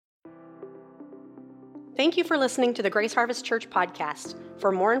Thank you for listening to the Grace Harvest Church podcast.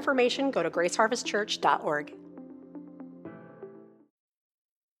 For more information, go to graceharvestchurch.org.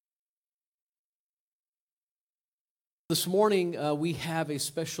 This morning, we have a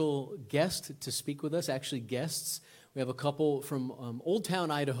special guest to speak with us, actually guests. We have a couple from Old Town,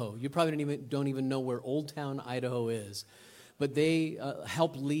 Idaho. You probably don't even know where Old Town, Idaho is, but they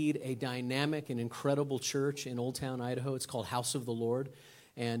help lead a dynamic and incredible church in Old Town, Idaho. It's called House of the Lord,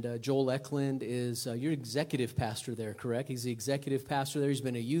 and Joel Eklund is your executive pastor there, correct? He's the executive pastor there. He's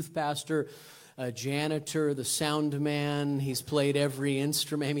been a youth pastor, a janitor, the sound man. He's played every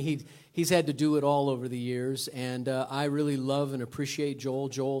instrument. I mean, he's had to do it all over the years, and I really love and appreciate Joel.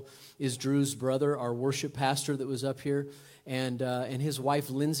 Joel is Drew's brother, our worship pastor that was up here, and his wife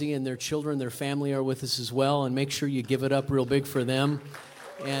Lindsay and their children, their family are with us as well, and make sure you give it up real big for them.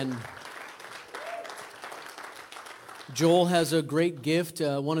 And Joel has a great gift.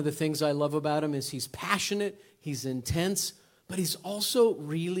 One of the things I love about him is he's passionate, he's intense, but he's also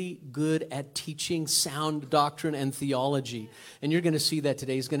really good at teaching sound doctrine and theology. And you're going to see that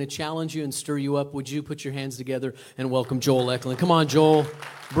today. He's going to challenge you and stir you up. Would you put your hands together and welcome Joel Eklund? Come on, Joel.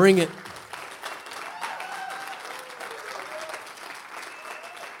 Bring it.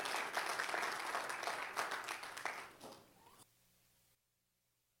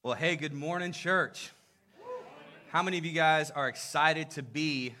 Well, hey, good morning, church. How many of you guys are excited to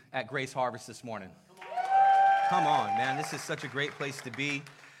be at Grace Harvest this morning? Come on, man! This is such a great place to be.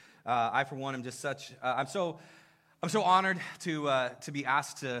 I, for one, am just such. I'm so honored to be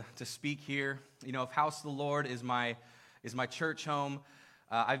asked to speak here. You know, if House of the Lord is my church home,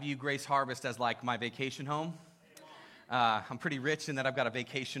 I view Grace Harvest as like my vacation home. I'm pretty rich in that I've got a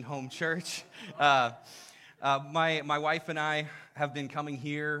vacation home church. My wife and I have been coming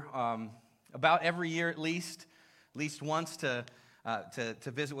here about every year at least once to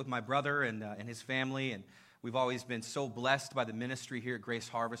visit with my brother and his family, and we've always been so blessed by the ministry here at Grace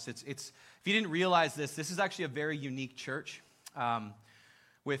Harvest. It's if you didn't realize this is actually a very unique church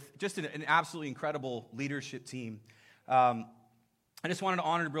with just an absolutely incredible leadership team. I just wanted to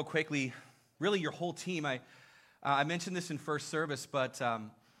honor real quickly, really your whole team. I mentioned this in first service, but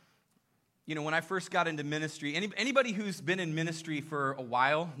you know, when I first got into ministry, anybody who's been in ministry for a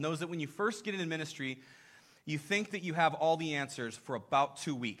while knows that when you first get into ministry, you think that you have all the answers for about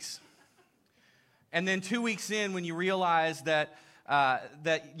 2 weeks. And then 2 weeks in, when you realize that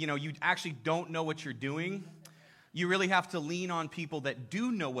you know you actually don't know what you're doing, you really have to lean on people that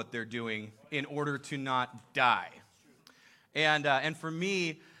do know what they're doing in order to not die. And for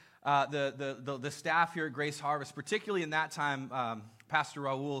me, the staff here at Grace Harvest, particularly in that time, Pastor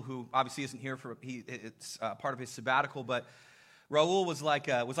Raul, who obviously isn't here it's part of his sabbatical, but Raul was like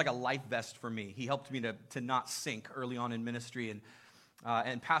a life vest for me. He helped me to not sink early on in ministry,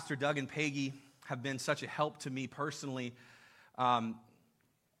 and Pastor Doug and Peggy have been such a help to me personally.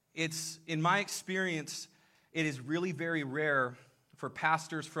 It's, in my experience, it is really very rare for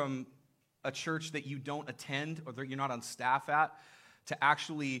pastors from a church that you don't attend or that you're not on staff at to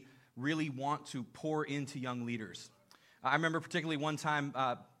actually really want to pour into young leaders. I remember particularly one time,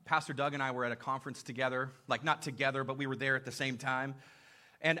 Pastor Doug and I were at a conference together, like not together, but we were there at the same time.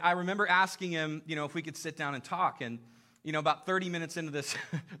 And I remember asking him, you know, if we could sit down and talk. And you know, about 30 minutes into this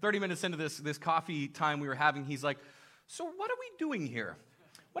coffee time we were having, he's like, "So what are we doing here?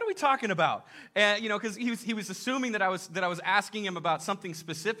 What are we talking about?" And you know, because he was assuming that I was asking him about something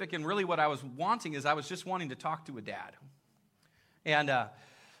specific, and really what I was wanting is I was just wanting to talk to a dad.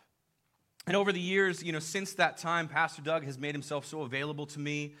 And over the years, you know, since that time, Pastor Doug has made himself so available to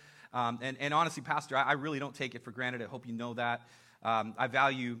me. And honestly, Pastor, I really don't take it for granted. I hope you know that. I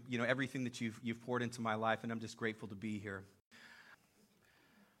value, you know, everything that you've poured into my life, and I'm just grateful to be here.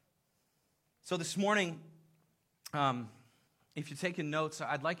 So this morning, if you're taking notes,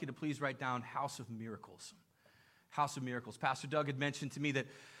 I'd like you to please write down House of Miracles. House of Miracles. Pastor Doug had mentioned to me that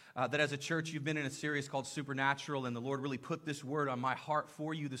as a church, you've been in a series called Supernatural, and the Lord really put this word on my heart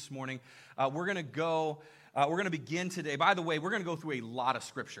for you this morning. We're going to begin today. By the way, we're going to go through a lot of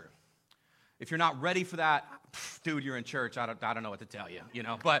Scripture. If you're not ready for that, dude, you're in church. I don't know what to tell you, you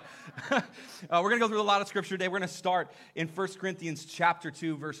know. But we're going to go through a lot of Scripture today. We're going to start in 1 Corinthians chapter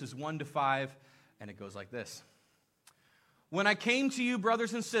 2, verses 1 to 5, and it goes like this. When I came to you,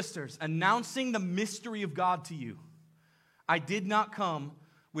 brothers and sisters, announcing the mystery of God to you, I did not come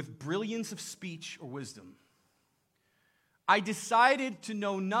with brilliance of speech or wisdom. I decided to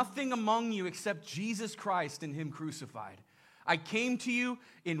know nothing among you except Jesus Christ and Him crucified. I came to you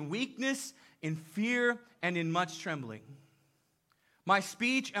in weakness, in fear, and in much trembling. My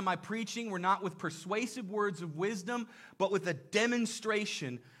speech and my preaching were not with persuasive words of wisdom, but with a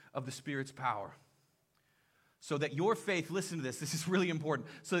demonstration of the Spirit's power, so that your faith, listen to this is really important,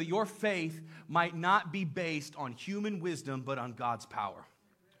 so that your faith might not be based on human wisdom, but on God's power.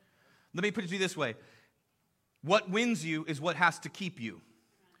 Let me put it to you this way. What wins you is what has to keep you.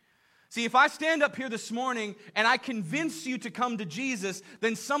 See, if I stand up here this morning and I convince you to come to Jesus,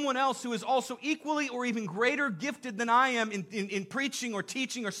 then someone else who is also equally or even greater gifted than I am in preaching or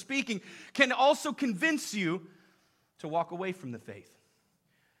teaching or speaking can also convince you to walk away from the faith.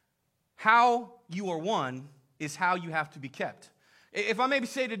 How you are won is how you have to be kept. If I maybe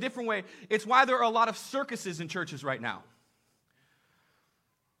say it a different way, it's why there are a lot of circuses in churches right now.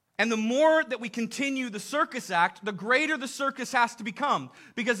 And the more that we continue the circus act, the greater the circus has to become.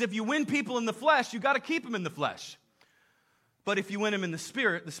 Because if you win people in the flesh, you got to keep them in the flesh. But if you win them in the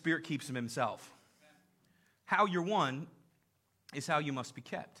Spirit keeps them himself. How you're won is how you must be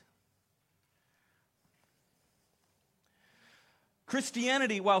kept.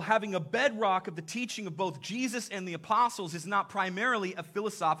 Christianity, while having a bedrock of the teaching of both Jesus and the apostles, is not primarily a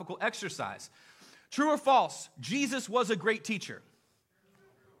philosophical exercise. True or false? Jesus was a great teacher.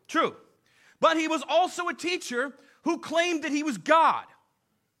 True. But he was also a teacher who claimed that he was God.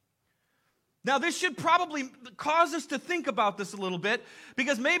 Now, this should probably cause us to think about this a little bit,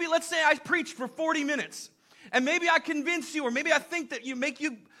 because maybe, let's say I preach for 40 minutes, and maybe I convince you, or maybe I think that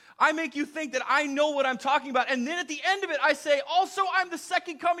I make you think that I know what I'm talking about, and then at the end of it, I say, also, I'm the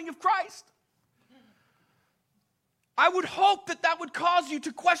second coming of Christ. I would hope that that would cause you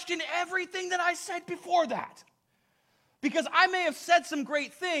to question everything that I said before that. Because I may have said some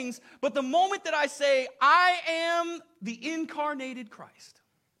great things, but the moment that I say, I am the incarnated Christ,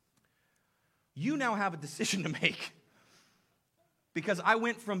 you now have a decision to make. Because I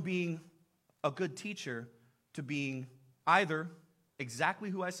went from being a good teacher to being either exactly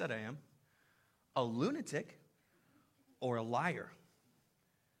who I said I am, a lunatic, or a liar.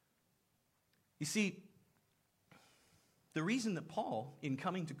 You see, the reason that Paul, in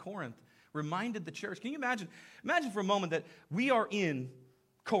coming to Corinth, reminded the church. Can you imagine? Imagine for a moment that we are in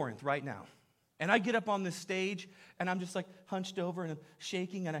Corinth right now. And I get up on this stage, and I'm just like hunched over, and I'm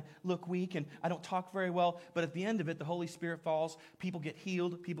shaking, and I look weak, and I don't talk very well. But at the end of it, the Holy Spirit falls, people get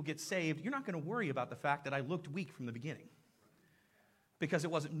healed, people get saved. You're not going to worry about the fact that I looked weak from the beginning. Because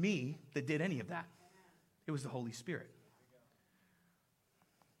it wasn't me that did any of that. It was the Holy Spirit.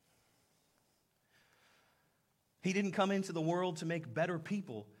 He didn't come into the world to make better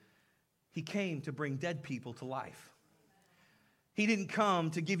people. He came to bring dead people to life. He didn't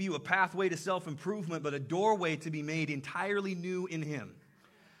come to give you a pathway to self-improvement, but a doorway to be made entirely new in Him.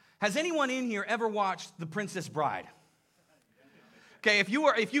 Has anyone in here ever watched The Princess Bride? Okay, if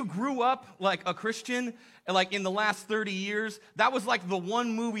you grew up like a Christian, like in the last 30 years, that was like the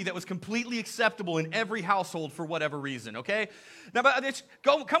one movie that was completely acceptable in every household for whatever reason, okay? Now, but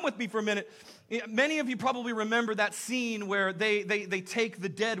come with me for a minute. Many of you probably remember that scene where they take the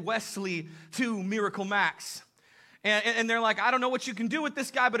dead Wesley to Miracle Max. And they're like, I don't know what you can do with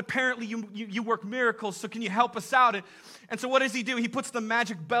this guy, but apparently you work miracles, so can you help us out? And so what does he do? He puts the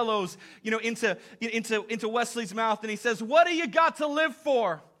magic bellows, into Wesley's mouth, and he says, what do you got to live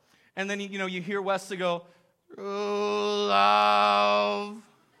for? And then, you hear Wesley go, love.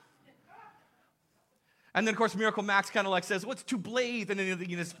 And then, of course, Miracle Max kind of like says, what's too blade? And then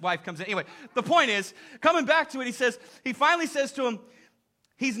his wife comes in. Anyway, the point is, coming back to it, he finally says to him,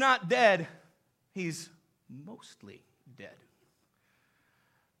 he's not dead, he's mostly dead.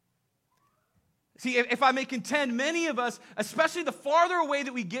 See, if I may contend, many of us, especially the farther away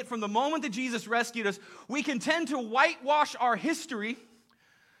that we get from the moment that Jesus rescued us, we can tend to whitewash our history,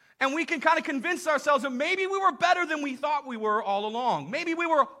 and we can kind of convince ourselves that maybe we were better than we thought we were all along. Maybe we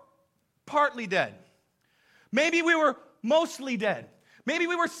were partly dead. Maybe we were mostly dead. Maybe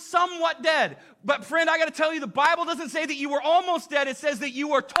we were somewhat dead. But friend, I got to tell you, the Bible doesn't say that you were almost dead. It says that you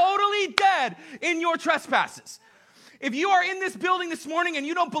were totally dead in your trespasses. If you are in this building this morning and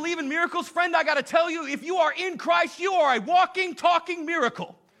you don't believe in miracles, friend, I got to tell you, if you are in Christ, you are a walking, talking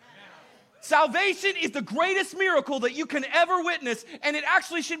miracle. Salvation is the greatest miracle that you can ever witness, and it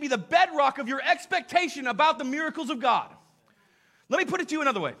actually should be the bedrock of your expectation about the miracles of God. Let me put it to you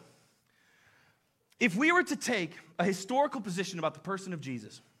another way. If we were to take a historical position about the person of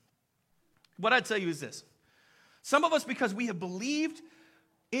Jesus, what I'd tell you is this. Some of us, because we have believed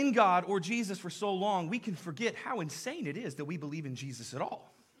in God or Jesus for so long, we can forget how insane it is that we believe in Jesus at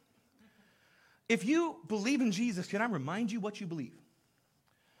all. If you believe in Jesus, can I remind you what you believe?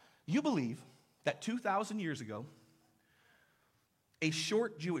 You believe that 2,000 years ago, a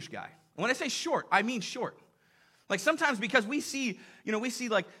short Jewish guy, and when I say short, I mean short. Like sometimes because we see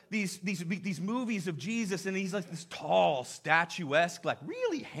like these movies of Jesus, and he's like this tall, statuesque, like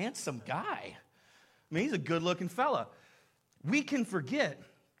really handsome guy. I mean, he's a good-looking fella. We can forget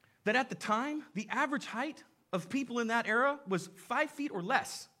that at the time, the average height of people in that era was 5 feet or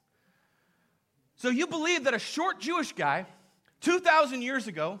less. So you believe that a short Jewish guy, 2,000 years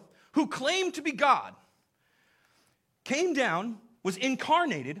ago, who claimed to be God, came down, was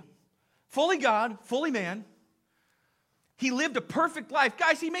incarnated, fully God, fully man. He lived a perfect life.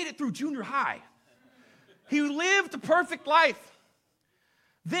 Guys, he made it through junior high. He lived a perfect life.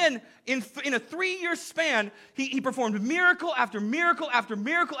 Then, in a 3-year span, he performed miracle after miracle after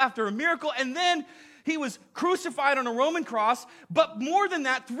miracle after a miracle, and then he was crucified on a Roman cross. But more than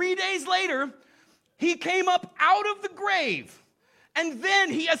that, 3 days later, he came up out of the grave, and then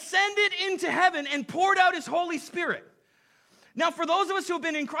he ascended into heaven and poured out his Holy Spirit. Now, for those of us who have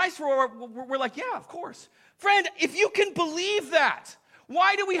been in Christ for, we're like, yeah, of course. Friend, if you can believe that,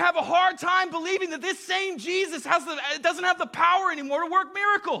 why do we have a hard time believing that this same Jesus doesn't have the power anymore to work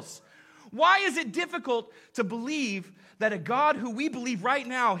miracles? Why is it difficult to believe that a God who we believe right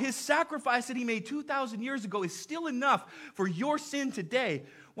now, his sacrifice that he made 2,000 years ago is still enough for your sin today?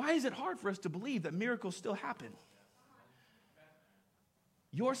 Why is it hard for us to believe that miracles still happen?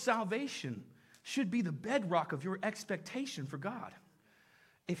 Your salvation should be the bedrock of your expectation for God.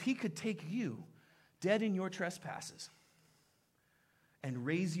 If he could take you, dead in your trespasses, and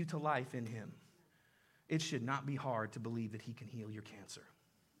raise you to life in him, it should not be hard to believe that he can heal your cancer.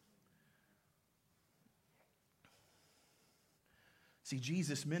 See,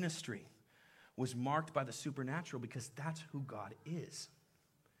 Jesus' ministry was marked by the supernatural because that's who God is.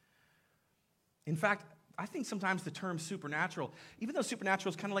 In fact, I think sometimes the term supernatural, even though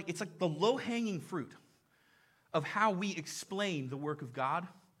supernatural is kind of like, it's like the low-hanging fruit of how we explain the work of God,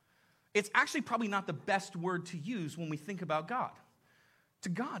 it's actually probably not the best word to use when we think about God. To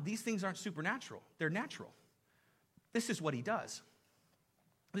God, these things aren't supernatural. They're natural. This is what he does.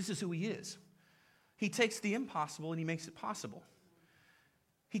 This is who he is. He takes the impossible and he makes it possible.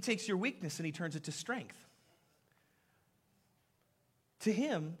 He takes your weakness and he turns it to strength. To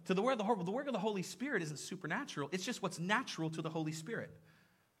him, to the work of the Holy Spirit isn't supernatural. It's just what's natural to the Holy Spirit.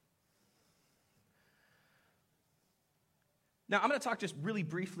 Now, I'm going to talk just really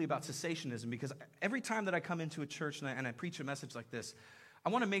briefly about cessationism because every time that I come into a church and I preach a message like this, I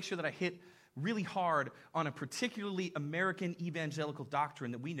want to make sure that I hit really hard on a particularly American evangelical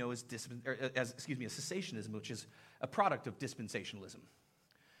doctrine that we know as cessationism, which is a product of dispensationalism.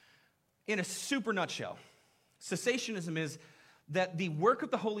 In a super nutshell, cessationism is that the work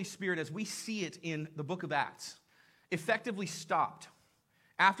of the Holy Spirit as we see it in the book of Acts effectively stopped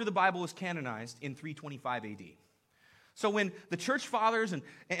after the Bible was canonized in 325 AD. So when the church fathers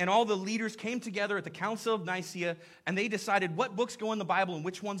and all the leaders came together at the Council of Nicaea and they decided what books go in the Bible and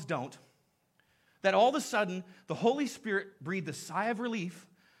which ones don't, that all of a sudden the Holy Spirit breathed a sigh of relief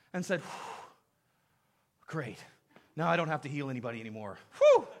and said, great, now I don't have to heal anybody anymore.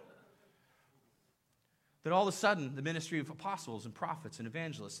 Whew! That all of a sudden the ministry of apostles and prophets and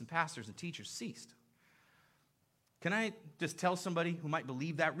evangelists and pastors and teachers ceased. Can I just tell somebody who might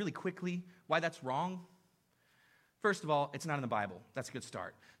believe that really quickly why that's wrong? First of all, it's not in the Bible. That's a good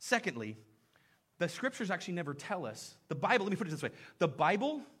start. Secondly, the scriptures actually never tell us. The Bible, let me put it this way. The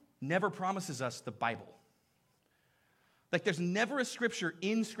Bible never promises us the Bible. Like there's never a scripture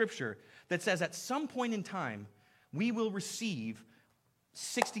in Scripture that says at some point in time, we will receive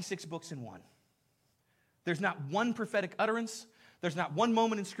 66 books in one. There's not one prophetic utterance. There's not one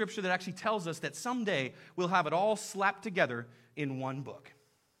moment in Scripture that actually tells us that someday we'll have it all slapped together in one book.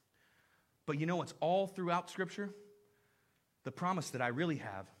 But you know what's all throughout Scripture? The promise that I really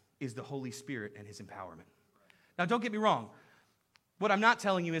have is the Holy Spirit and his empowerment. Now, don't get me wrong. What I'm not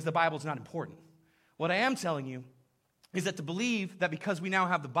telling you is the Bible's not important. What I am telling you is that to believe that because we now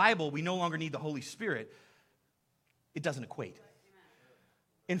have the Bible, we no longer need the Holy Spirit, it doesn't equate.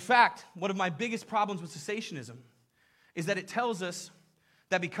 In fact, one of my biggest problems with cessationism is that it tells us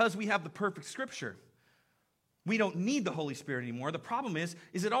that because we have the perfect Scripture, we don't need the Holy Spirit anymore. The problem is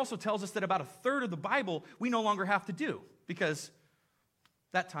it also tells us that about a third of the Bible we no longer have to do because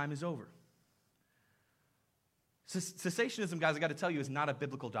that time is over. Cessationism, guys, I got to tell you, is not a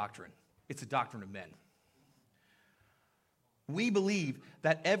biblical doctrine. It's a doctrine of men. We believe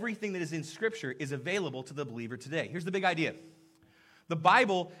that everything that is in Scripture is available to the believer today. Here's the big idea. The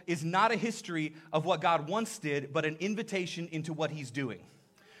Bible is not a history of what God once did, but an invitation into what he's doing.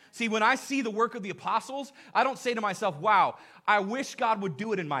 See, when I see the work of the apostles, I don't say to myself, wow, I wish God would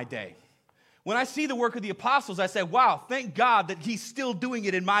do it in my day. When I see the work of the apostles, I say, wow, thank God that he's still doing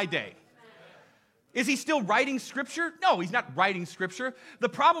it in my day. Is he still writing Scripture? No, he's not writing Scripture. The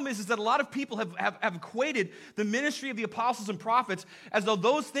problem is that a lot of people have equated the ministry of the apostles and prophets as though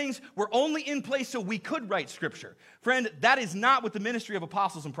those things were only in place so we could write Scripture. Friend, that is not what the ministry of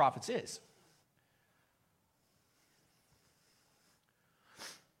apostles and prophets is.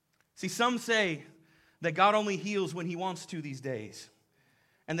 See, some say that God only heals when he wants to these days,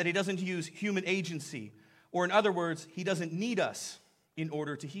 and that he doesn't use human agency, or in other words, he doesn't need us in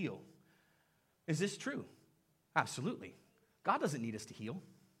order to heal. Is this true? Absolutely. God doesn't need us to heal.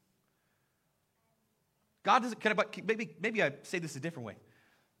 God doesn't, maybe I say this a different way.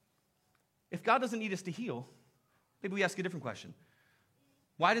 If God doesn't need us to heal, maybe we ask a different question.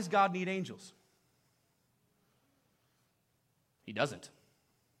 Why does God need angels? He doesn't.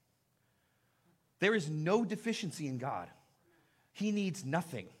 There is no deficiency in God. He needs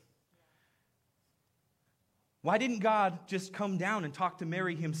nothing. Why didn't God just come down and talk to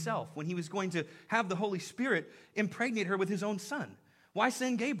Mary himself when he was going to have the Holy Spirit impregnate her with his own son? Why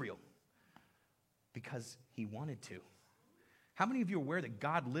send Gabriel? Because he wanted to. How many of you are aware that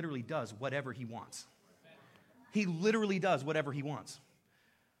God literally does whatever he wants? He literally does whatever he wants.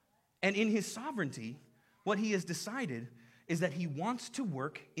 And in his sovereignty, what he has decided is that he wants to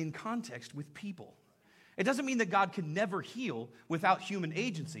work in context with people. It doesn't mean that God can never heal without human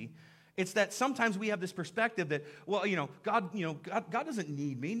agency. It's that sometimes we have this perspective that, well, God doesn't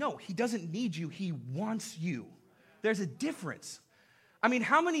need me. No, he doesn't need you. He wants you. There's a difference. I mean,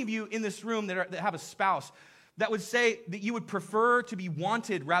 how many of you in this room that have a spouse that would say that you would prefer to be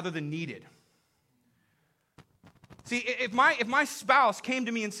wanted rather than needed? See, if my spouse came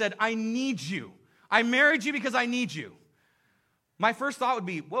to me and said, I need you. I married you because I need you. My first thought would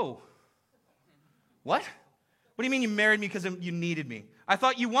be, whoa, what? What do you mean you married me because you needed me? I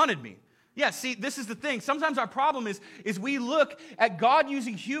thought you wanted me. Yeah, see, this is the thing. Sometimes our problem is we look at God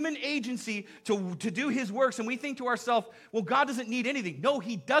using human agency to do his works, and we think to ourselves, well, God doesn't need anything. No,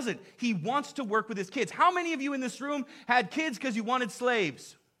 he doesn't. He wants to work with his kids. How many of you in this room had kids because you wanted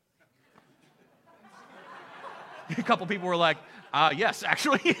slaves? A couple people were like, yes,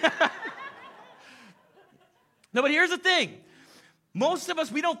 actually. No, but here's the thing. Most of us,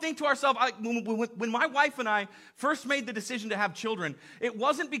 we don't think to ourselves, when my wife and I first made the decision to have children, it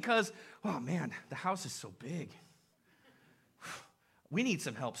wasn't because, oh man, the house is so big. We need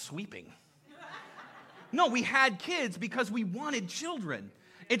some help sweeping. No, we had kids because we wanted children.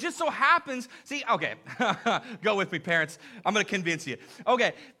 It just so happens, see, okay, go with me, parents. I'm going to convince you.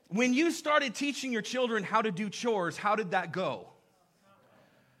 Okay, when you started teaching your children how to do chores, how did that go?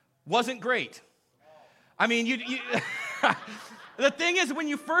 Wasn't great. I mean, you the thing is, when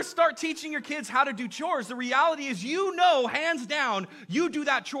you first start teaching your kids how to do chores, the reality is hands down, you do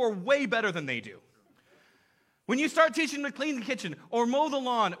that chore way better than they do. When you start teaching them to clean the kitchen or mow the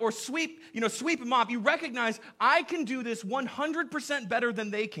lawn or sweep and mop, you recognize, I can do this 100% better than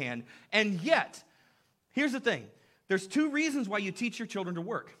they can. And yet, here's the thing. There's two reasons why you teach your children to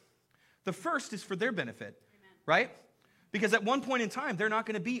work. The first is for their benefit, right? Because at one point in time, they're not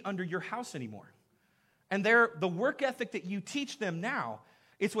going to be under your house anymore. And the work ethic that you teach them now,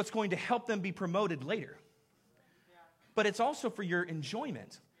 it's what's going to help them be promoted later. But it's also for your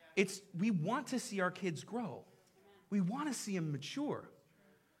enjoyment. We want to see our kids grow. We want to see them mature.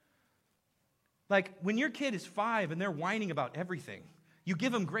 Like when your kid is 5 and they're whining about everything, you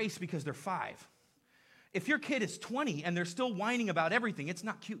give them grace because they're 5. If your kid is 20 and they're still whining about everything, it's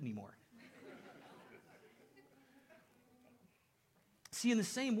not cute anymore. See, in the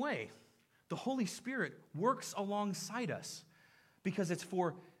same way, the Holy Spirit works alongside us because it's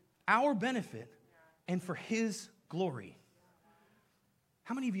for our benefit and for his glory.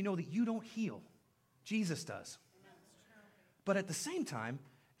 How many of you know that you don't heal? Jesus does. But at the same time,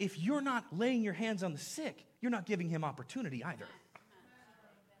 if you're not laying your hands on the sick, you're not giving him opportunity either.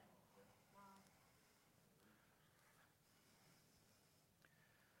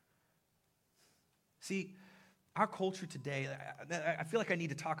 See, our culture today, I feel like I need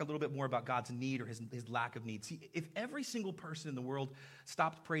to talk a little bit more about God's need or his lack of need. See, if every single person in the world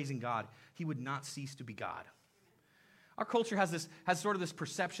stopped praising God, he would not cease to be God. Our culture has sort of this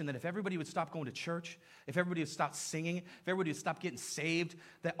perception that if everybody would stop going to church, if everybody would stop singing, if everybody would stop getting saved,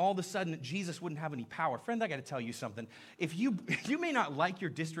 that all of a sudden Jesus wouldn't have any power. Friend, I got to tell you something. If you may not like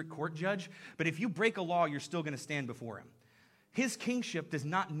your district court judge, but if you break a law, you're still going to stand before him. His kingship does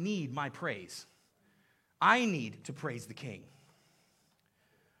not need my praise. I need to praise the King.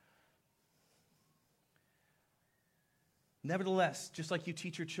 Nevertheless, just like you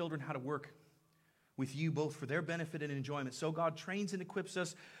teach your children how to work with you both for their benefit and enjoyment, so God trains and equips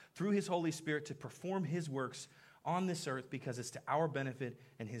us through his Holy Spirit to perform his works on this earth because it's to our benefit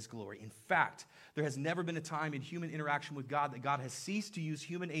and his glory. In fact, there has never been a time in human interaction with God that God has ceased to use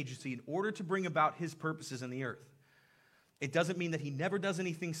human agency in order to bring about his purposes in the earth. It doesn't mean that he never does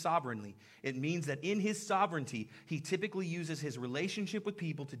anything sovereignly. It means that in his sovereignty, he typically uses his relationship with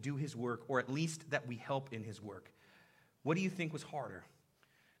people to do his work, or at least that we help in his work. What do you think was harder,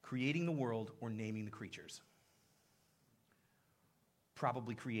 creating the world or naming the creatures?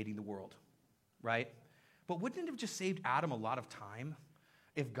 Probably creating the world, right? But wouldn't it have just saved Adam a lot of time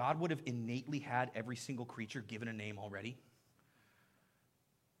if God would have innately had every single creature given a name already?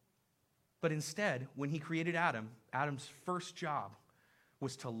 But instead, when he created Adam, Adam's first job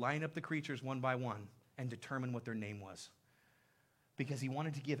was to line up the creatures one by one and determine what their name was. Because he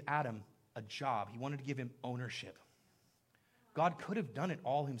wanted to give Adam a job. He wanted to give him ownership. God could have done it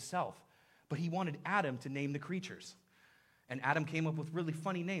all himself, but he wanted Adam to name the creatures. And Adam came up with really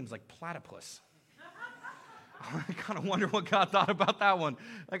funny names like platypus. I kind of wonder what God thought about that one.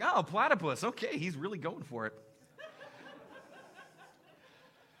 Like, oh, platypus, okay, he's really going for it.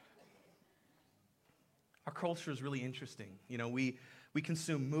 Our culture is really interesting. You know, we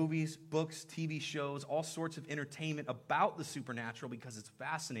consume movies, books, TV shows, all sorts of entertainment about the supernatural because it's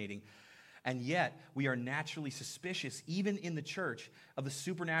fascinating. And yet, we are naturally suspicious, even in the church, of the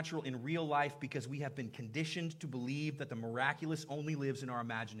supernatural in real life because we have been conditioned to believe that the miraculous only lives in our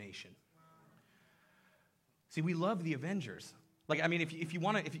imagination. See, we love the Avengers. Like, I mean, if you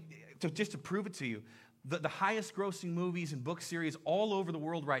want to, just to prove it to you, the highest grossing movies and book series all over the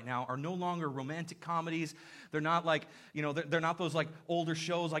world right now are no longer romantic comedies. They're not like, you know, they're not those like older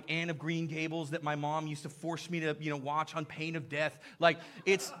shows like Anne of Green Gables that my mom used to force me to, you know, watch on pain of death. Like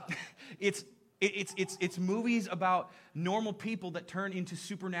it's movies about normal people that turn into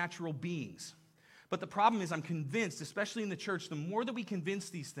supernatural beings. But the problem is I'm convinced, especially in the church, the more that we convince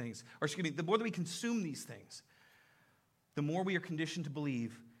these things, the more that we consume these things, the more we are conditioned to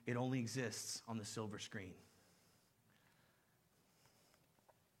believe it only exists on the silver screen.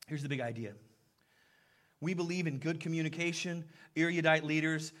 Here's the big idea. We believe in good communication, erudite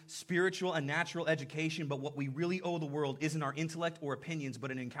leaders, spiritual and natural education, but what we really owe the world isn't our intellect or opinions,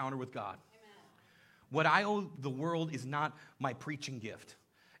 but an encounter with God. Amen. What I owe the world is not my preaching gift.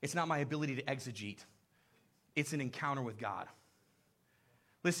 It's not my ability to exegete. It's an encounter with God.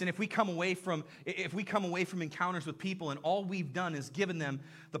 Listen, if we come away from encounters with people and all we've done is given them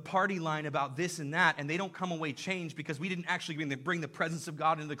the party line about this and that, and they don't come away changed because we didn't actually bring the presence of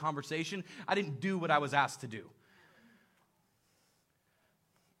God into the conversation, I didn't do what I was asked to do.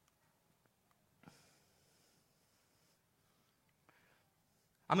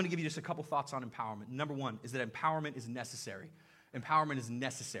 I'm going to give you just a couple thoughts on empowerment. Number one is that empowerment is necessary. Empowerment is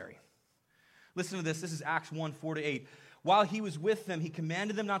necessary. Listen to this. This is Acts 1, 4-8. While he was with them, he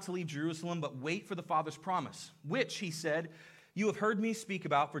commanded them not to leave Jerusalem, but wait for the Father's promise, which, he said, you have heard me speak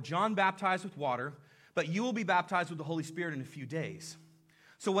about, for John baptized with water, but you will be baptized with the Holy Spirit in a few days.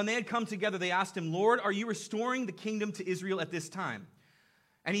 So when they had come together, they asked him, Lord, are you restoring the kingdom to Israel at this time?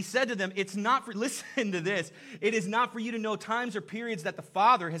 And he said to them, listen to this, it is not for you to know times or periods that the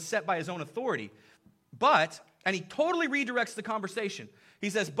Father has set by his own authority. And he totally redirects the conversation. He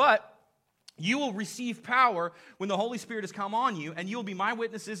says, but you will receive power when the Holy Spirit has come on you, and you will be my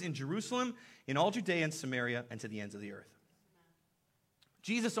witnesses in Jerusalem, in all Judea and Samaria, and to the ends of the earth.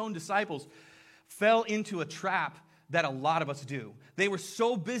 Jesus' own disciples fell into a trap that a lot of us do. They were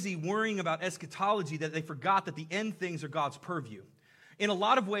so busy worrying about eschatology that they forgot that the end things are God's purview. In a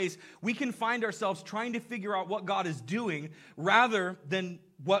lot of ways, we can find ourselves trying to figure out what God is doing rather than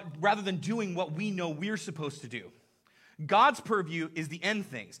doing what we know we're supposed to do. God's purview is the end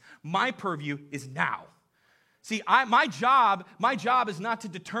things. My purview is now. See, my job is not to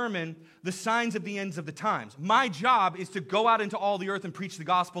determine the signs of the ends of the times. My job is to go out into all the earth and preach the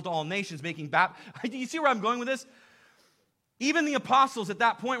gospel to all nations, making baptism. Do you see where I'm going with this? Even the apostles at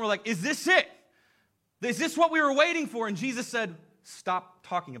that point were like, is this it? Is this what we were waiting for? And Jesus said, stop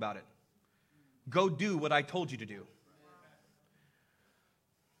talking about it. Go do what I told you to do.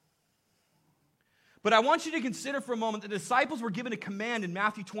 But I want you to consider for a moment the disciples were given a command in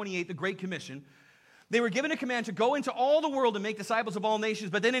Matthew 28, the Great Commission. They were given a command to go into all the world and make disciples of all nations.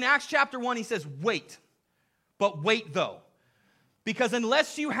 But then in Acts chapter 1, he says, wait. But wait, though. Because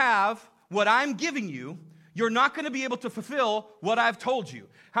unless you have what I'm giving you, you're not going to be able to fulfill what I've told you.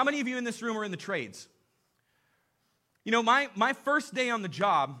 How many of you in this room are in the trades? You know, my first day on the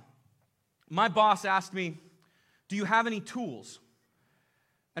job, my boss asked me, do you have any tools?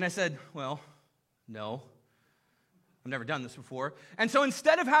 And I said, well, no, I've never done this before. And so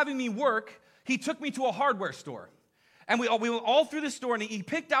instead of having me work, he took me to a hardware store. And we went all through the store, and he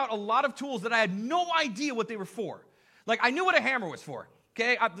picked out a lot of tools that I had no idea what they were for. Like, I knew what a hammer was for,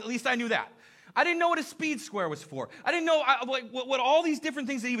 okay? At least I knew that. I didn't know what a speed square was for. I didn't know what all these different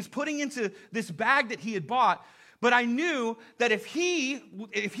things that he was putting into this bag that he had bought. But I knew that if he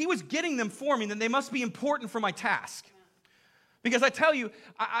was getting them for me, then they must be important for my task. Because I tell you,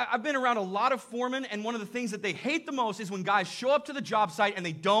 I've been around a lot of foremen, and one of the things that they hate the most is when guys show up to the job site and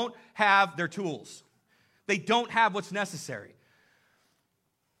they don't have their tools. They don't have what's necessary.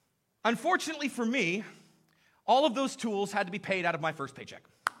 Unfortunately for me, all of those tools had to be paid out of my first paycheck.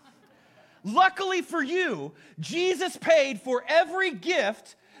 Luckily for you, Jesus paid for every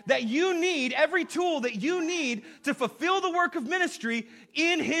gift that you need, every tool that you need to fulfill the work of ministry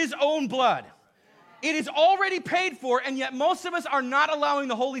in his own blood. It is already paid for, and yet most of us are not allowing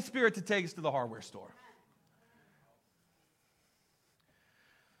the Holy Spirit to take us to the hardware store.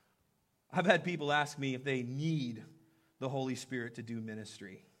 I've had people ask me if they need the Holy Spirit to do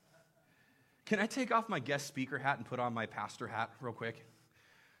ministry. Can I take off my guest speaker hat and put on my pastor hat real quick?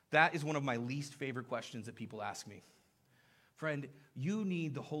 That is one of my least favorite questions that people ask me. Friend, you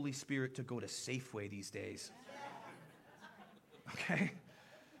need the Holy Spirit to go to Safeway these days. Okay?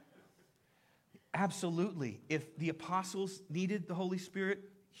 Absolutely. If the apostles needed the Holy Spirit,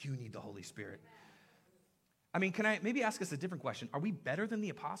 you need the Holy Spirit. I mean, can I maybe ask us a different question? Are we better than the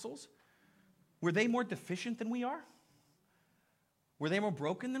apostles? Were they more deficient than we are? Were they more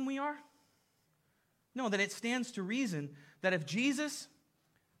broken than we are? No, then it stands to reason that if Jesus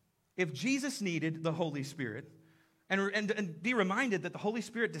needed the Holy Spirit, and be reminded that the Holy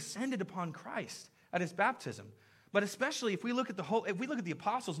Spirit descended upon Christ at his baptism, but especially if we look at the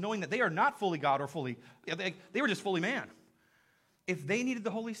apostles, knowing that they are not fully God or fully, they were just fully man. If they needed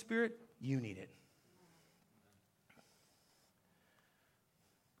the Holy Spirit, you need it.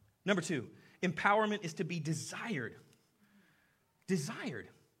 Number 2, empowerment is to be desired. Desired.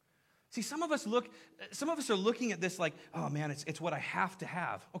 See, some of us are looking at this like, oh man, it's what I have to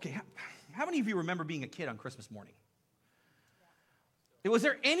have. Okay, how many of you remember being a kid on Christmas morning? Was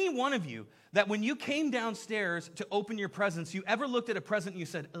there any one of you that when you came downstairs to open your presents, you ever looked at a present and you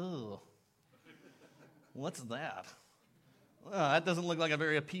said, oh, what's that? Oh, that doesn't look like a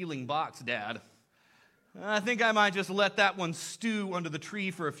very appealing box, Dad. I think I might just let that one stew under the tree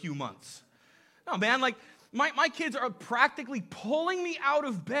for a few months. No, man, like my kids are practically pulling me out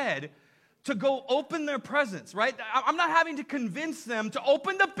of bed to go open their presents, right? I'm not having to convince them to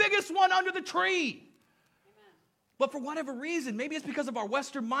open the biggest one under the tree. But for whatever reason, maybe it's because of our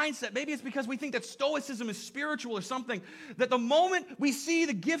Western mindset, maybe it's because we think that stoicism is spiritual or something, that the moment we see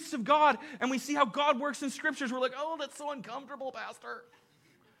the gifts of God and we see how God works in scriptures, we're like, oh, that's so uncomfortable, Pastor.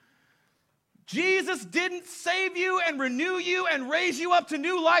 Jesus didn't save you and renew you and raise you up to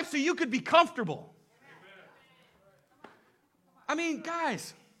new life so you could be comfortable. I mean,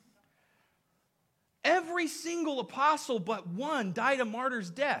 guys, every single apostle but one died a martyr's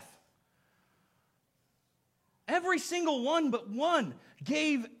death. Every single one but one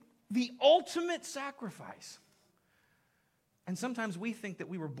gave the ultimate sacrifice. And sometimes we think that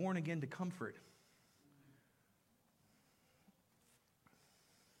we were born again to comfort.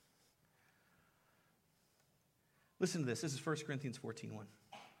 Listen to this. This is 1 Corinthians 14:1.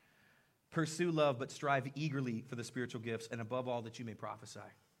 Pursue love, but strive eagerly for the spiritual gifts, and above all that you may prophesy.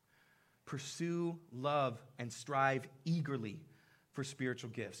 Pursue love and strive eagerly for spiritual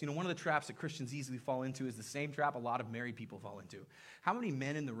gifts. You know, one of the traps that Christians easily fall into is the same trap a lot of married people fall into. How many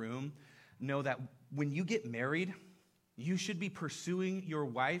men in the room know that when you get married, you should be pursuing your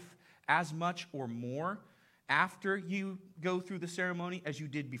wife as much or more after you go through the ceremony as you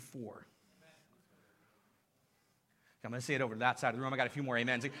did before? I'm going to say it over to that side of the room. I got a few more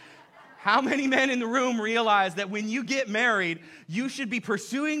amens. How many men in the room realize that when you get married, you should be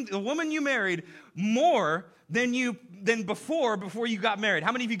pursuing the woman you married more than before you got married?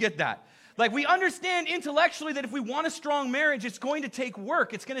 How many of you get that? Like, we understand intellectually that if we want a strong marriage, it's going to take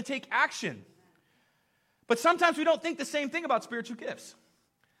work. It's going to take action. But sometimes we don't think the same thing about spiritual gifts.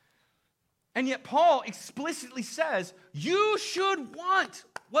 And yet Paul explicitly says, you should want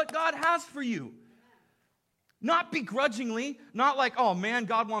what God has for you. Not begrudgingly, not like, oh man,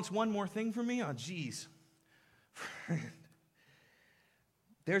 God wants one more thing for me. Oh, geez.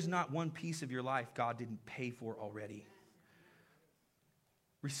 There's not one piece of your life God didn't pay for already.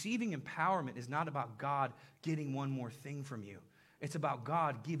 Receiving empowerment is not about God getting one more thing from you. It's about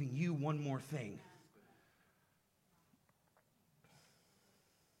God giving you one more thing.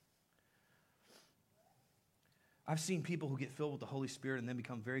 I've seen people who get filled with the Holy Spirit and then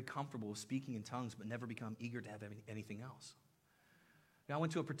become very comfortable with speaking in tongues but never become eager to have anything else. I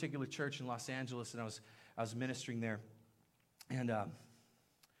went to a particular church in Los Angeles, and I was ministering there. And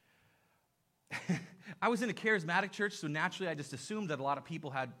I was in a charismatic church, so naturally I just assumed that a lot of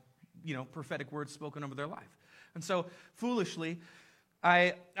people had, prophetic words spoken over their life. And so, foolishly,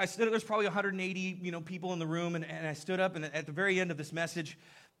 I stood up. There's probably 180, people in the room, and I stood up, and at the very end of this message,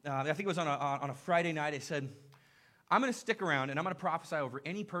 I think it was on a Friday night, I said, I'm going to stick around, and I'm going to prophesy over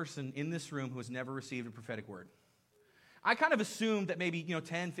any person in this room who has never received a prophetic word. I kind of assumed that maybe,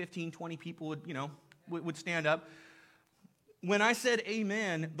 10, 15, 20 people would stand up. When I said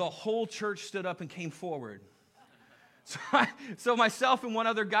amen, the whole church stood up and came forward. So myself and one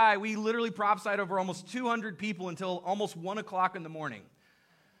other guy, we literally prophesied over almost 200 people until almost 1 o'clock in the morning.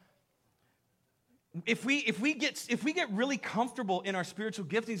 If we get really comfortable in our spiritual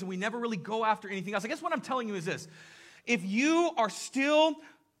giftings and we never really go after anything else, I guess what I'm telling you is this. If you are still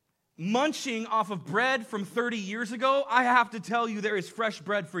munching off of bread from 30 years ago, I have to tell you there is fresh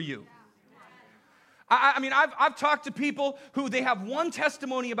bread for you. I've talked to people who they have one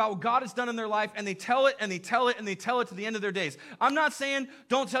testimony about what God has done in their life, and they tell it, and they tell it, and they tell it to the end of their days. I'm not saying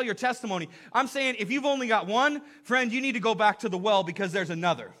don't tell your testimony. I'm saying if you've only got one, friend, you need to go back to the well because there's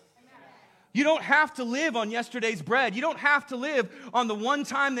another. You don't have to live on yesterday's bread. You don't have to live on the one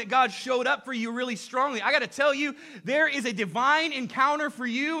time that God showed up for you really strongly. I got to tell you, there is a divine encounter for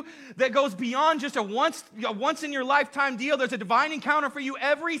you that goes beyond just a once in your lifetime deal. There's a divine encounter for you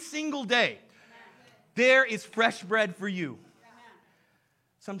every single day. There is fresh bread for you.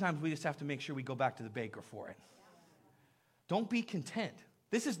 Sometimes we just have to make sure we go back to the baker for it. Don't be content.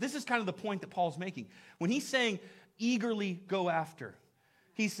 This is kind of the point that Paul's making. When he's saying, eagerly go after,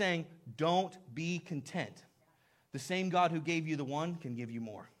 he's saying, don't be content. The same God who gave you the one can give you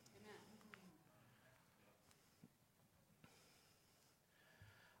more.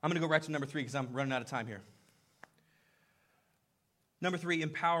 I'm going to go right to number 3 because I'm running out of time here. Number 3,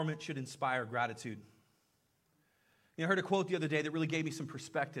 empowerment should inspire gratitude. I heard a quote the other day that really gave me some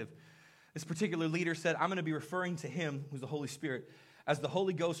perspective. This particular leader said, I'm going to be referring to him, who's the Holy Spirit, as the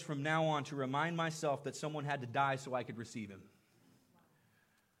Holy Ghost from now on to remind myself that someone had to die so I could receive him.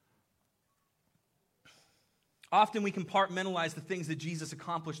 Often we compartmentalize the things that Jesus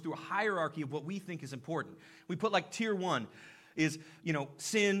accomplished through a hierarchy of what we think is important. We put like tier 1 is,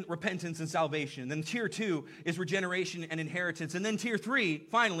 sin, repentance, and salvation. Then tier 2 is regeneration and inheritance. And then tier 3,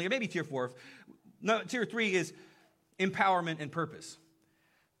 finally, or maybe tier 4, tier 3 is empowerment and purpose.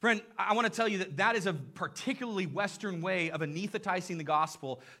 Friend, I want to tell you that is a particularly Western way of anesthetizing the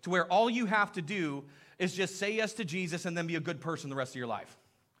gospel to where all you have to do is just say yes to Jesus and then be a good person the rest of your life.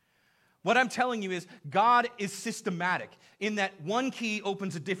 What I'm telling you is God is systematic in that one key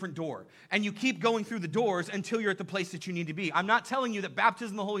opens a different door. And you keep going through the doors until you're at the place that you need to be. I'm not telling you that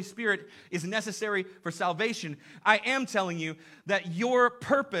baptism in the Holy Spirit is necessary for salvation. I am telling you that your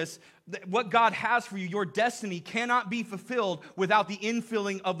purpose, what God has for you, your destiny cannot be fulfilled without the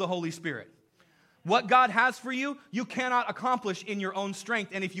infilling of the Holy Spirit. What God has for you, you cannot accomplish in your own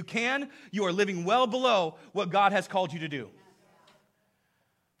strength. And if you can, you are living well below what God has called you to do.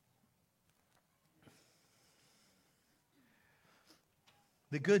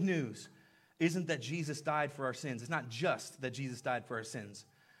 The good news isn't that Jesus died for our sins. It's not just that Jesus died for our sins,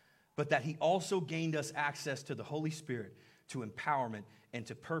 but that he also gained us access to the Holy Spirit, to empowerment, and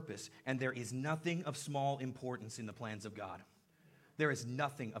to purpose. And there is nothing of small importance in the plans of God. There is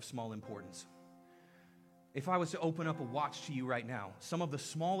nothing of small importance. If I was to open up a watch to you right now, some of the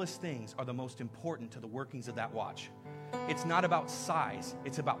smallest things are the most important to the workings of that watch. It's not about size.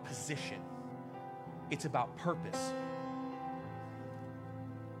 It's about position. It's about purpose.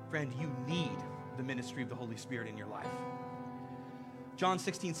 Friend, you need the ministry of the Holy Spirit in your life. John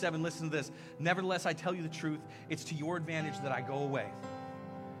 16:7, listen to this. Nevertheless, I tell you the truth, it's to your advantage that I go away.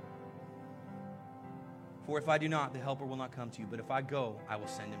 For if I do not, the helper will not come to you. But if I go, I will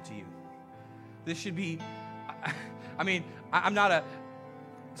send him to you. This should be, I'm not a,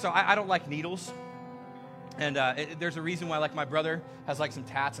 so I don't like needles. And there's a reason why, like, my brother has, like, some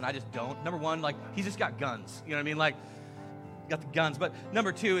tats and I just don't. Number one, like, he's just got guns. You know what I mean? Like, got the guns. But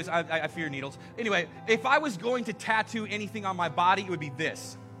number two is I fear needles. Anyway, if I was going to tattoo anything on my body, it would be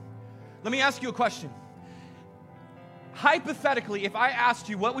this. Let me ask you a question. Hypothetically, if I asked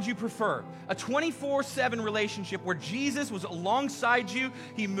you, what would you prefer? A 24/7 relationship where Jesus was alongside you,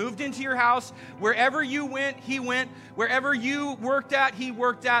 he moved into your house, wherever you went, he went, wherever you worked at, he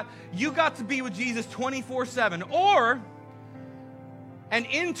worked at, you got to be with Jesus 24/7, or an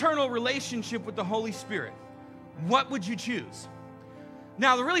internal relationship with the Holy Spirit. What would you choose?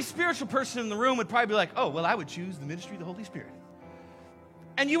 Now, the really spiritual person in the room would probably be like, oh, well, I would choose the ministry of the Holy Spirit.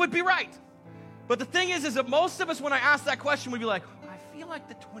 And you would be right. But the thing is that most of us, when I ask that question, we'd be like, I feel like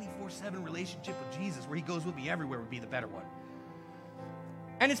the 24/7 relationship with Jesus, where he goes with me everywhere, would be the better one.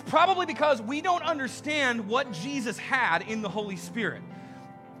 And it's probably because we don't understand what Jesus had in the Holy Spirit.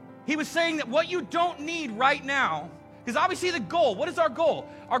 He was saying that what you don't need right now, because obviously the goal, what is our goal?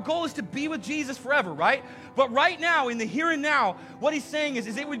 Our goal is to be with Jesus forever, right? But right now, in the here and now, what he's saying is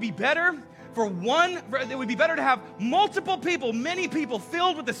it would be better it would be better to have multiple people, many people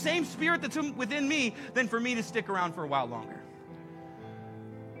filled with the same Spirit that's within me than for me to stick around for a while longer.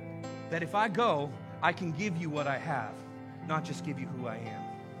 That if I go, I can give you what I have, not just give you who I am.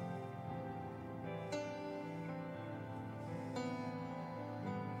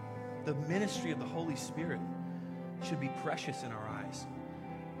 The ministry of the Holy Spirit should be precious in our eyes,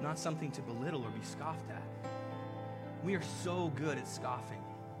 not something to belittle or be scoffed at. We are so good at scoffing.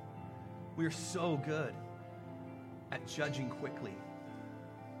 We are so good at judging quickly.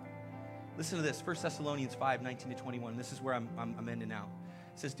 Listen to this, 1 Thessalonians 5:19-21. This is where I'm ending out.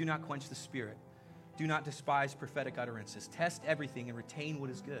 It says, do not quench the Spirit. Do not despise prophetic utterances. Test everything and retain what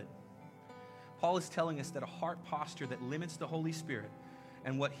is good. Paul is telling us that a heart posture that limits the Holy Spirit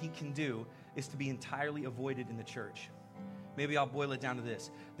and what he can do is to be entirely avoided in the church. Maybe I'll boil it down to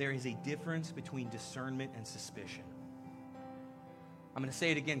this. There is a difference between discernment and suspicion. I'm going to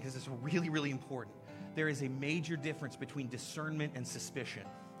say it again because it's really, really important. There is a major difference between discernment and suspicion.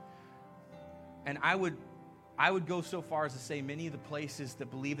 And I would go so far as to say many of the places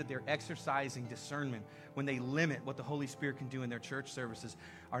that believe that they're exercising discernment when they limit what the Holy Spirit can do in their church services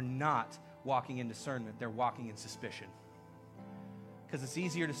are not walking in discernment. They're walking in suspicion. Because it's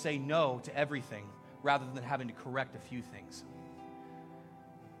easier to say no to everything rather than having to correct a few things.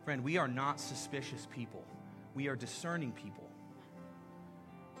 Friend, we are not suspicious people. We are discerning people.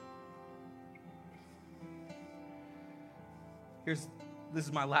 This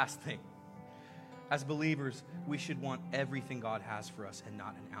is my last thing. As believers, we should want everything God has for us and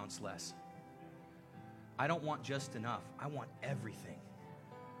not an ounce less. I don't want just enough. I want everything.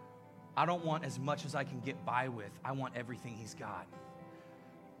 I don't want as much as I can get by with. I want everything he's got.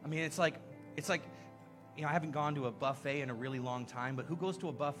 I mean, it's like, I haven't gone to a buffet in a really long time, but who goes to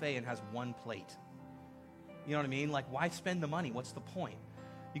a buffet and has one plate? You know what I mean? Like, why spend the money? What's the point?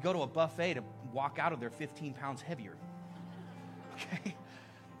 You go to a buffet to walk out of there 15 pounds heavier. Okay?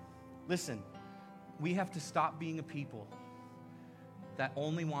 Listen, we have to stop being a people that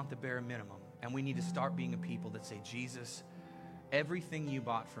only want the bare minimum, and we need to start being a people that say, Jesus, everything you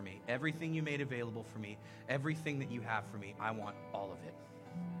bought for me, everything you made available for me, everything that you have for me, I want all of it.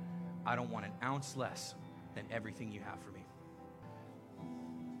 I don't want an ounce less than everything you have for me.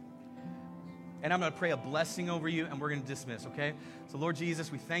 And I'm going to pray a blessing over you, and we're going to dismiss, okay? So, Lord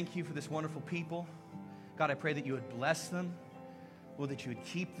Jesus, we thank you for this wonderful people. God, I pray that you would bless them. Lord, that you would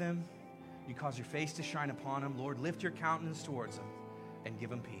keep them. You cause your face to shine upon them. Lord, lift your countenance towards them and give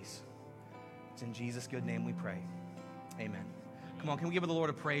them peace. It's in Jesus' good name we pray. Amen. Come on, can we give the Lord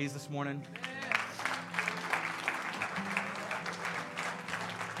a praise this morning?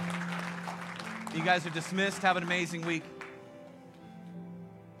 You guys are dismissed. Have an amazing week.